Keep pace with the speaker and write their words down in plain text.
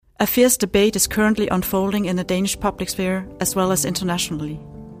A fierce debate is currently unfolding in the Danish public sphere as well as internationally.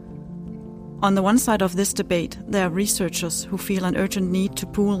 On the one side of this debate, there are researchers who feel an urgent need to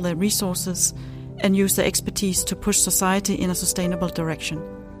pool their resources and use their expertise to push society in a sustainable direction.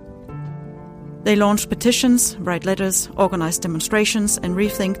 They launch petitions, write letters, organize demonstrations, and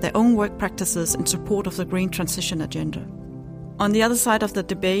rethink their own work practices in support of the green transition agenda. On the other side of the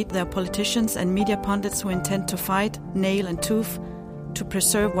debate, there are politicians and media pundits who intend to fight, nail and tooth to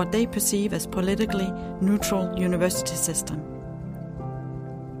preserve what they perceive as politically neutral university system.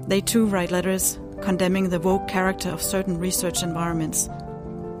 They too write letters condemning the woke character of certain research environments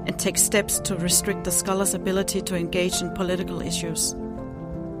and take steps to restrict the scholars' ability to engage in political issues.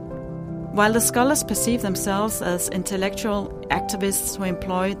 While the scholars perceive themselves as intellectual activists who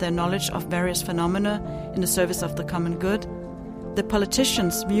employ their knowledge of various phenomena in the service of the common good, the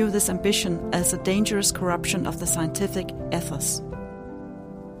politicians view this ambition as a dangerous corruption of the scientific ethos.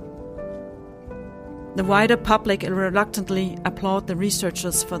 The wider public reluctantly applaud the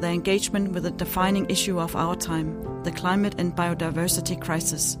researchers for their engagement with the defining issue of our time, the climate and biodiversity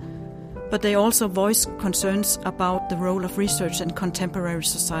crisis. But they also voice concerns about the role of research in contemporary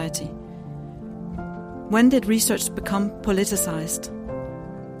society. When did research become politicized?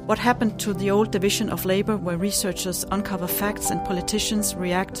 What happened to the old division of labor where researchers uncover facts and politicians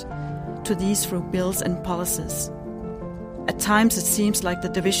react to these through bills and policies? At times it seems like the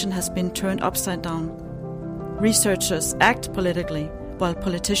division has been turned upside down. Researchers act politically, while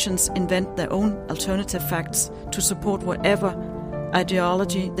politicians invent their own alternative facts to support whatever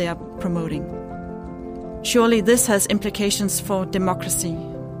ideology they are promoting. Surely this has implications for democracy.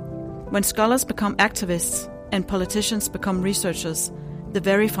 When scholars become activists and politicians become researchers, the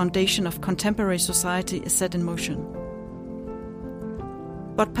very foundation of contemporary society is set in motion.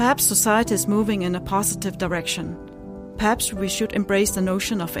 But perhaps society is moving in a positive direction. Perhaps we should embrace the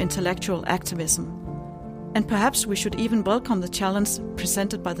notion of intellectual activism. And perhaps we should even welcome the challenge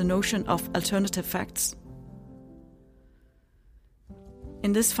presented by the notion of alternative facts.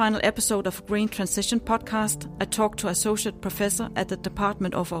 In this final episode of Green Transition Podcast, I talked to Associate Professor at the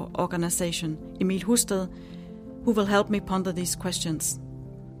Department of our organization, Emil Husted, who will help me ponder these questions.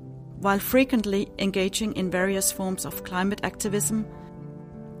 While frequently engaging in various forms of climate activism,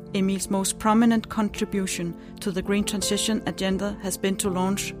 Emil's most prominent contribution to the green transition agenda has been to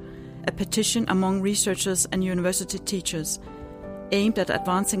launch a petition among researchers and university teachers aimed at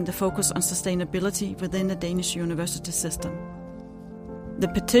advancing the focus on sustainability within the Danish university system. The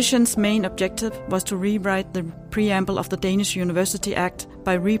petition's main objective was to rewrite the preamble of the Danish University Act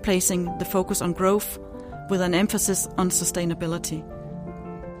by replacing the focus on growth with an emphasis on sustainability.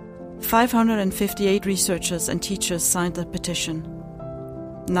 558 researchers and teachers signed the petition.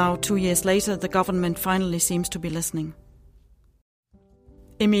 Now, 2 years later, the government finally seems to be listening.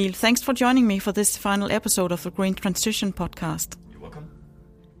 Emil, thanks for joining me for this final episode of the Green Transition Podcast. You're welcome.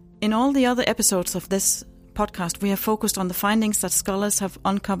 In all the other episodes of this podcast, we have focused on the findings that scholars have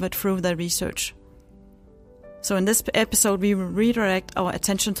uncovered through their research. So in this episode, we will redirect our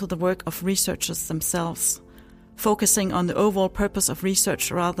attention to the work of researchers themselves, focusing on the overall purpose of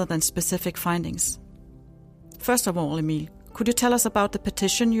research rather than specific findings. First of all, Emil, could you tell us about the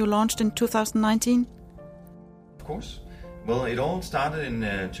petition you launched in 2019? Of course. Well, it all started in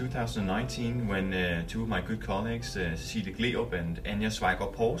 2019 when two of my good colleagues, Cecilie Gleup and Anja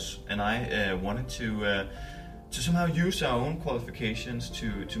Zweigård Pors, and I wanted to somehow use our own qualifications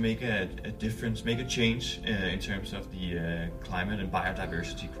to make a difference, make a change in terms of the climate and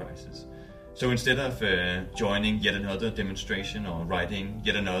biodiversity crisis. So instead of joining yet another demonstration or writing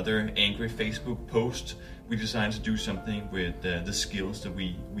yet another angry Facebook post, we decided to do something with the skills that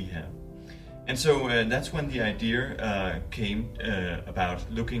we have. And so that's when the idea came about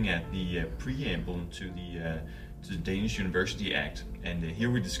looking at the preamble to the Danish University Act. And here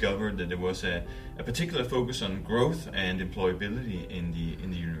we discovered that there was a particular focus on growth and employability in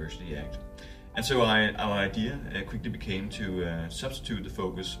the University Act. And so our idea quickly became to substitute the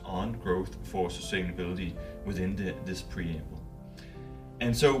focus on growth for sustainability within this preamble.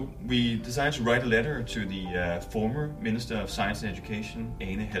 And so we decided to write a letter to the former Minister of Science and Education,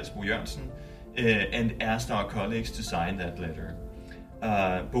 Ane Halsbo-Jørgensen, and asked our colleagues to sign that letter.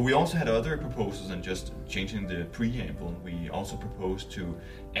 But we also had other proposals than just changing the preamble. We also proposed to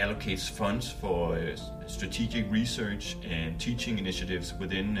allocate funds for strategic research and teaching initiatives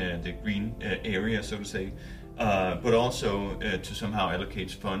within the green area, so to say, but also to somehow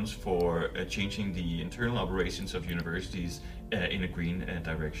allocate funds for changing the internal operations of universities in a green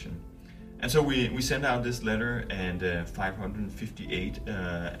direction. And so we sent out this letter, and 558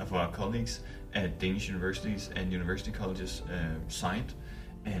 of our colleagues at Danish universities and university colleges signed.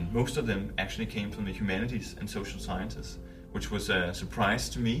 and most of them actually came from the humanities and social sciences, which was a surprise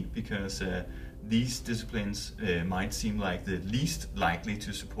to me because these disciplines might seem like the least likely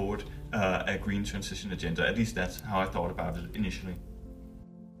to support a green transition agenda. At least that's how I thought about it initially.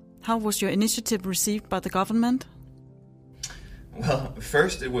 How was your initiative received by the government? Well,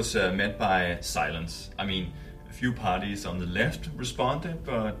 first it was met by silence. I mean, a few parties on the left responded,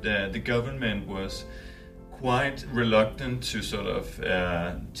 but the government was quite reluctant to sort of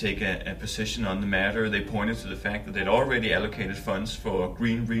take a position on the matter. They pointed to the fact that they'd already allocated funds for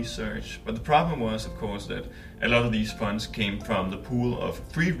green research, but the problem was, of course, that a lot of these funds came from the pool of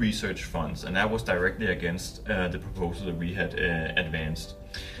free research funds, and that was directly against the proposal that we had advanced.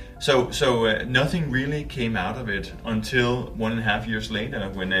 So nothing really came out of it until 1.5 years later,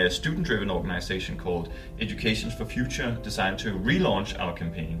 when a student-driven organization called Education for Future decided to relaunch our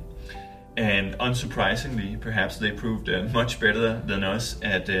campaign. And unsurprisingly, perhaps they proved much better than us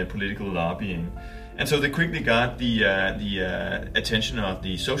at political lobbying. And so they quickly got the attention of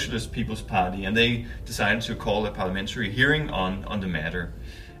the Socialist People's Party, and they decided to call a parliamentary hearing on the matter.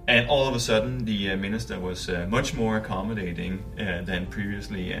 And all of a sudden, the minister was much more accommodating than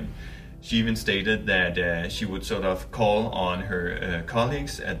previously, and she even stated that she would sort of call on her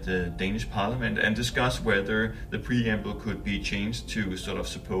colleagues at the Danish parliament and discuss whether the preamble could be changed to sort of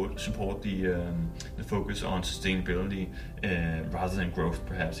support the focus on sustainability rather than growth,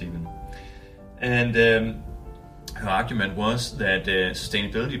 perhaps even. And her argument was that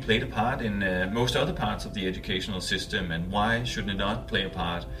sustainability played a part in most other parts of the educational system, and why shouldn't it not play a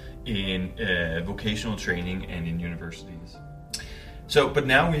part in vocational training and in universities? But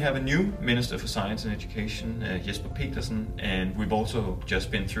now we have a new Minister for Science and Education, Jesper Petersen, and we've also just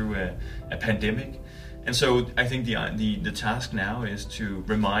been through a pandemic. And so I think the task now is to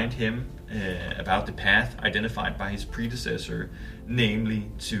remind him about the path identified by his predecessor, namely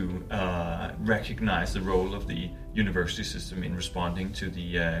to recognize the role of the university system in responding to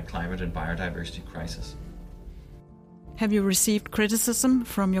the climate and biodiversity crisis. Have you received criticism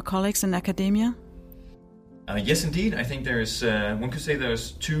from your colleagues in academia? Yes, indeed. I think there's one could say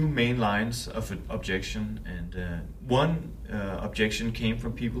there's two main lines of objection, and one objection came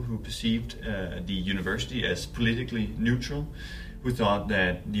from people who perceived the university as politically neutral, who thought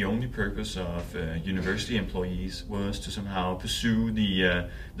that the only purpose of university employees was to somehow pursue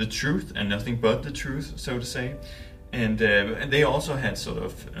the truth and nothing but the truth, so to say. And they also had sort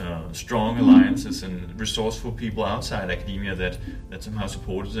of strong alliances and resourceful people outside academia that somehow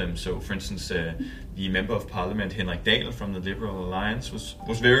supported them. So, for instance, the Member of Parliament, Henrik Dahl from the Liberal Alliance,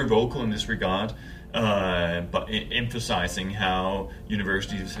 was very vocal in this regard, but emphasizing how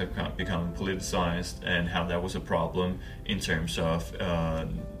universities have become politicized and how that was a problem in terms of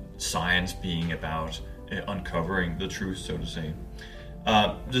science being about uncovering the truth, so to say.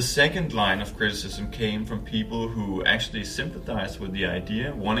 The second line of criticism came from people who actually sympathized with the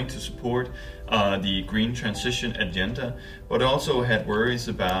idea, wanting to support the green transition agenda, but also had worries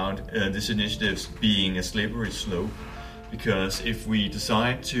about this initiative being a slippery slope. Because if we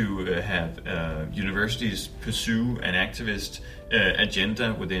decide to have universities pursue an activist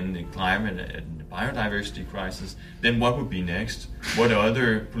agenda within the climate and biodiversity crisis, then what would be next? What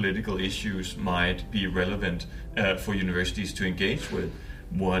other political issues might be relevant for universities to engage with?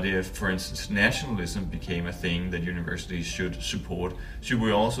 What if, for instance, nationalism became a thing that universities should support? Should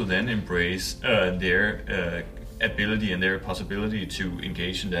we also then embrace their ability and their possibility to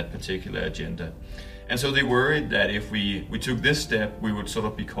engage in that particular agenda? And so they worried that if we took this step, we would sort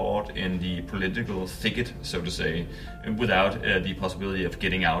of be caught in the political thicket, so to say, without the possibility of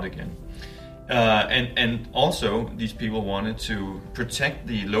getting out again. And also, these people wanted to protect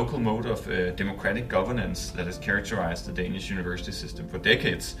the local mode of democratic governance that has characterized the Danish university system for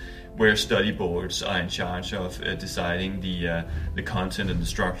decades, where study boards are in charge of deciding the content and the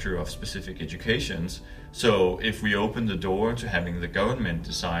structure of specific educations. So if we open the door to having the government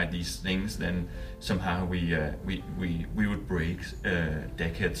decide these things, then somehow we would break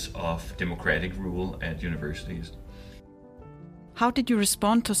decades of democratic rule at universities. How did you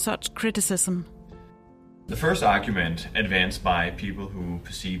respond to such criticism? The first argument advanced by people who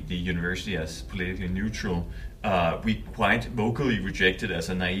perceived the university as politically neutral, we quite vocally rejected as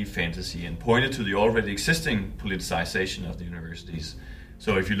a naive fantasy and pointed to the already existing politicization of the universities.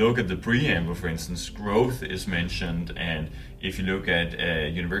 So if you look at the preamble, for instance, growth is mentioned, and if you look at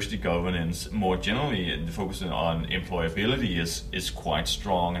university governance more generally, the focus on employability is quite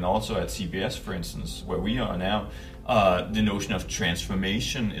strong. And also at CBS, for instance, where we are now, the notion of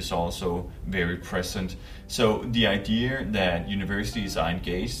transformation is also very present. So the idea that universities are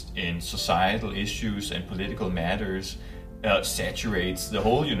engaged in societal issues and political matters saturates the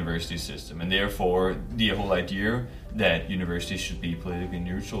whole university system, and therefore the whole idea that universities should be politically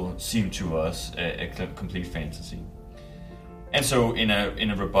neutral seemed to us a complete fantasy. And so in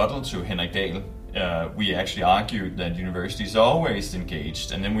a rebuttal to Henrik Dahl, we actually argued that universities are always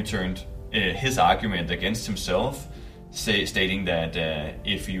engaged, and then we turned his argument against himself, stating that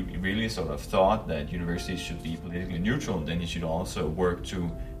if he really sort of thought that universities should be politically neutral, then he should also work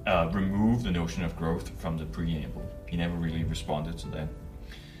to remove the notion of growth from the preamble. He never really responded to that.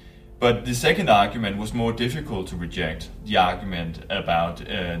 But the second argument was more difficult to reject, the argument about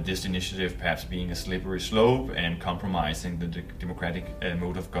this initiative perhaps being a slippery slope and compromising the democratic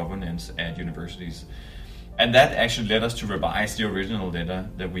mode of governance at universities. And that actually led us to revise the original letter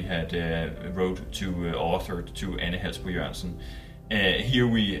that we had authored to Anne Halsbo Jørgensen. Here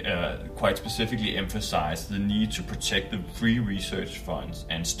we quite specifically emphasize the need to protect the free research funds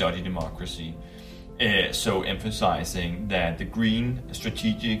and study democracy. So emphasizing that the green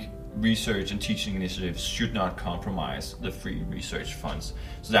strategic research and teaching initiatives should not compromise the free research funds.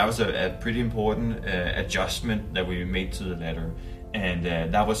 So that was a pretty important adjustment that we made to the letter, and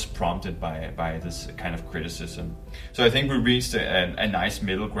that was prompted by this kind of criticism. So I think we reached a nice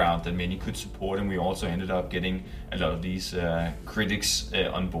middle ground that many could support, and we also ended up getting a lot of these critics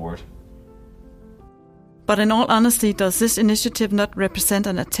on board. But in all honesty, does this initiative not represent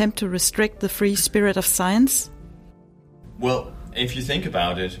an attempt to restrict the free spirit of science? Well, if you think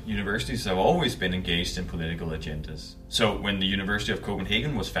about it, universities have always been engaged in political agendas. So when the University of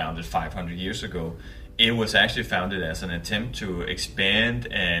Copenhagen was founded 500 years ago, it was actually founded as an attempt to expand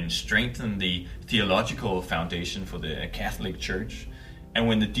and strengthen the theological foundation for the Catholic Church. And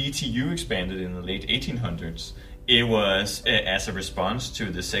when the DTU expanded in the late 1800s, it was as a response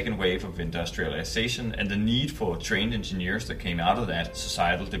to the second wave of industrialization and the need for trained engineers that came out of that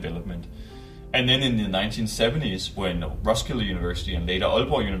societal development. And then in the 1970s, when Roskilde University and later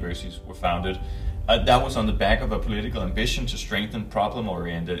Aalborg universities were founded, that was on the back of a political ambition to strengthen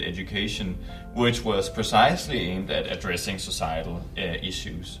problem-oriented education, which was precisely aimed at addressing societal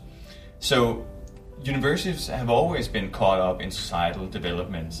issues. So universities have always been caught up in societal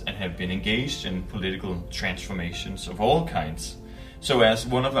developments and have been engaged in political transformations of all kinds. So as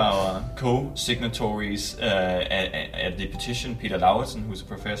one of our co-signatories at the petition, Peter Lauritsen, who's a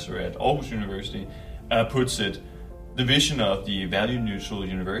professor at Aarhus University, puts it, the vision of the value-neutral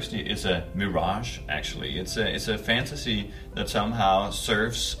university is a mirage, actually. It's a fantasy that somehow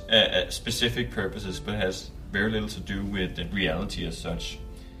serves specific purposes but has very little to do with the reality as such.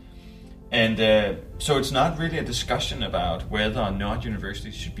 And so it's not really a discussion about whether or not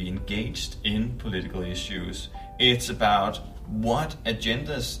universities should be engaged in political issues. It's about what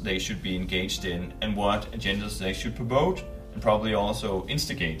agendas they should be engaged in and what agendas they should promote and probably also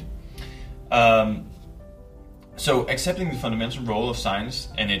instigate. So accepting the fundamental role of science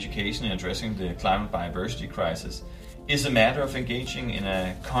and education in addressing the climate biodiversity crisis is a matter of engaging in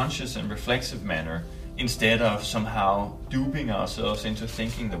a conscious and reflexive manner instead of somehow duping ourselves into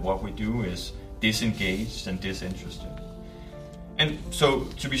thinking that what we do is disengaged and disinterested. And so,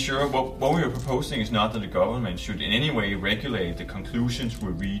 to be sure, what we are proposing is not that the government should in any way regulate the conclusions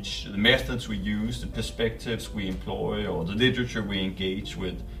we reach, the methods we use, the perspectives we employ, or the literature we engage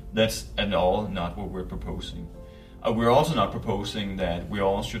with. That's at all not what we're proposing. We're also not proposing that we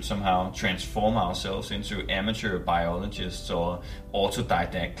all should somehow transform ourselves into amateur biologists or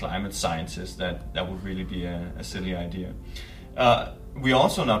autodidact climate scientists. That would really be a silly idea. We're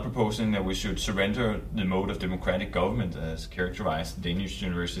also not proposing that we should surrender the mode of democratic government as characterized the Danish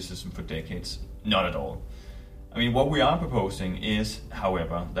university system for decades. Not at all. I mean, what we are proposing is,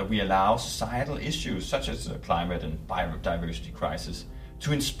 however, that we allow societal issues such as the climate and biodiversity crisis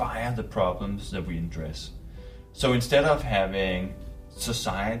to inspire the problems that we address. So instead of having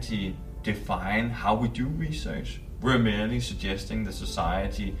society define how we do research, we're merely suggesting that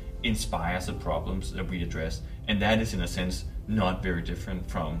society inspires the problems that we address. And that is, in a sense, not very different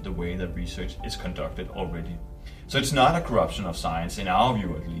from the way that research is conducted already. So it's not a corruption of science, in our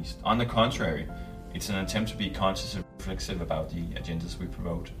view at least. On the contrary, it's an attempt to be conscious and reflexive about the agendas we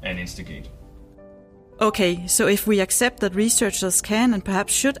promote and instigate. Okay, so if we accept that researchers can and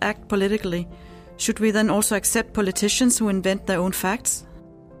perhaps should act politically, should we then also accept politicians who invent their own facts?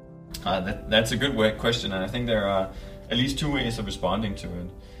 That's a good question, and I think there are at least two ways of responding to it.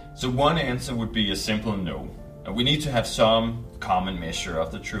 So one answer would be a simple no. We need to have some common measure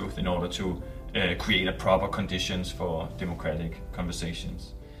of the truth in order to create a proper conditions for democratic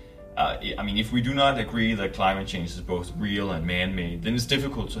conversations. I mean, if we do not agree that climate change is both real and man-made, then it's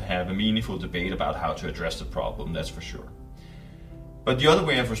difficult to have a meaningful debate about how to address the problem, that's for sure. But the other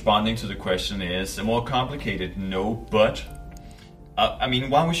way of responding to the question is a more complicated no, but.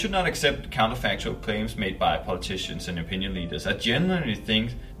 While we should not accept counterfactual claims made by politicians and opinion leaders, I genuinely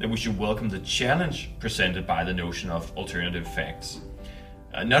think that we should welcome the challenge presented by the notion of alternative facts.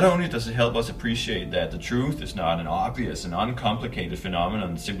 Not only does it help us appreciate that the truth is not an obvious and uncomplicated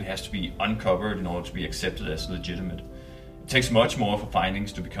phenomenon that simply has to be uncovered in order to be accepted as legitimate. It takes much more for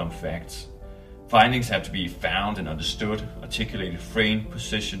findings to become facts. Findings have to be found and understood, articulated, framed,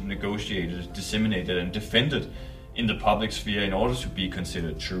 positioned, negotiated, disseminated, and defended in the public sphere in order to be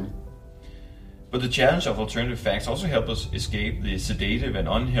considered true. But the challenge of alternative facts also helps us escape the sedative and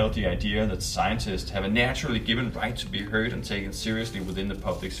unhealthy idea that scientists have a naturally given right to be heard and taken seriously within the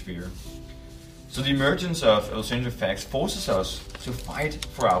public sphere. So the emergence of alternative facts forces us to fight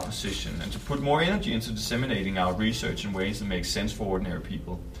for our position and to put more energy into disseminating our research in ways that make sense for ordinary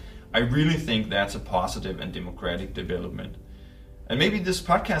people. I really think that's a positive and democratic development. And maybe this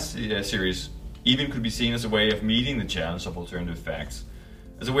podcast series even could be seen as a way of meeting the challenge of alternative facts,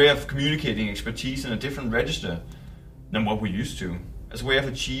 as a way of communicating expertise in a different register than what we used to, as a way of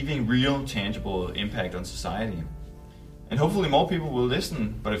achieving real, tangible impact on society. And hopefully more people will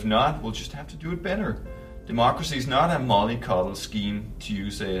listen, but if not, we'll just have to do it better. Democracy is not a mollycoddle scheme, to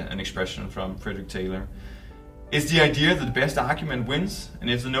use an expression from Frederick Taylor. It's the idea that the best argument wins, and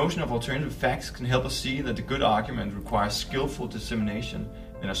if the notion of alternative facts can help us see that the good argument requires skillful dissemination,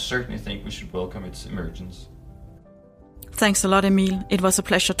 then I certainly think we should welcome its emergence. Thanks a lot, Emil. It was a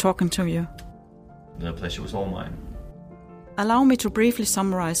pleasure talking to you. The pleasure was all mine. Allow me to briefly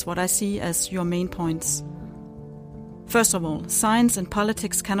summarize what I see as your main points. First of all, science and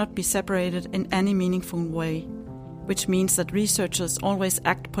politics cannot be separated in any meaningful way, which means that researchers always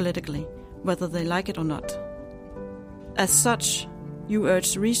act politically, whether they like it or not. As such, you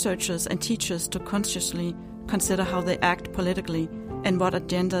urge researchers and teachers to consciously consider how they act politically and what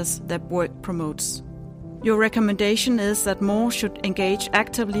agendas their work promotes. Your recommendation is that more should engage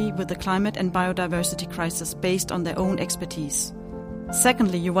actively with the climate and biodiversity crisis based on their own expertise.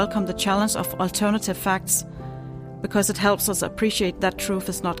 Secondly, you welcome the challenge of alternative facts because it helps us appreciate that truth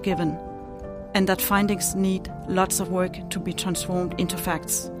is not given and that findings need lots of work to be transformed into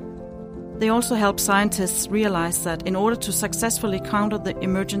facts. They also help scientists realize that in order to successfully counter the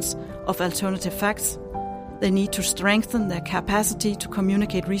emergence of alternative facts, they need to strengthen their capacity to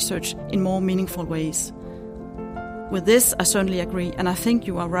communicate research in more meaningful ways. With this, I certainly agree, and I think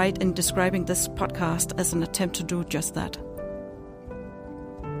you are right in describing this podcast as an attempt to do just that.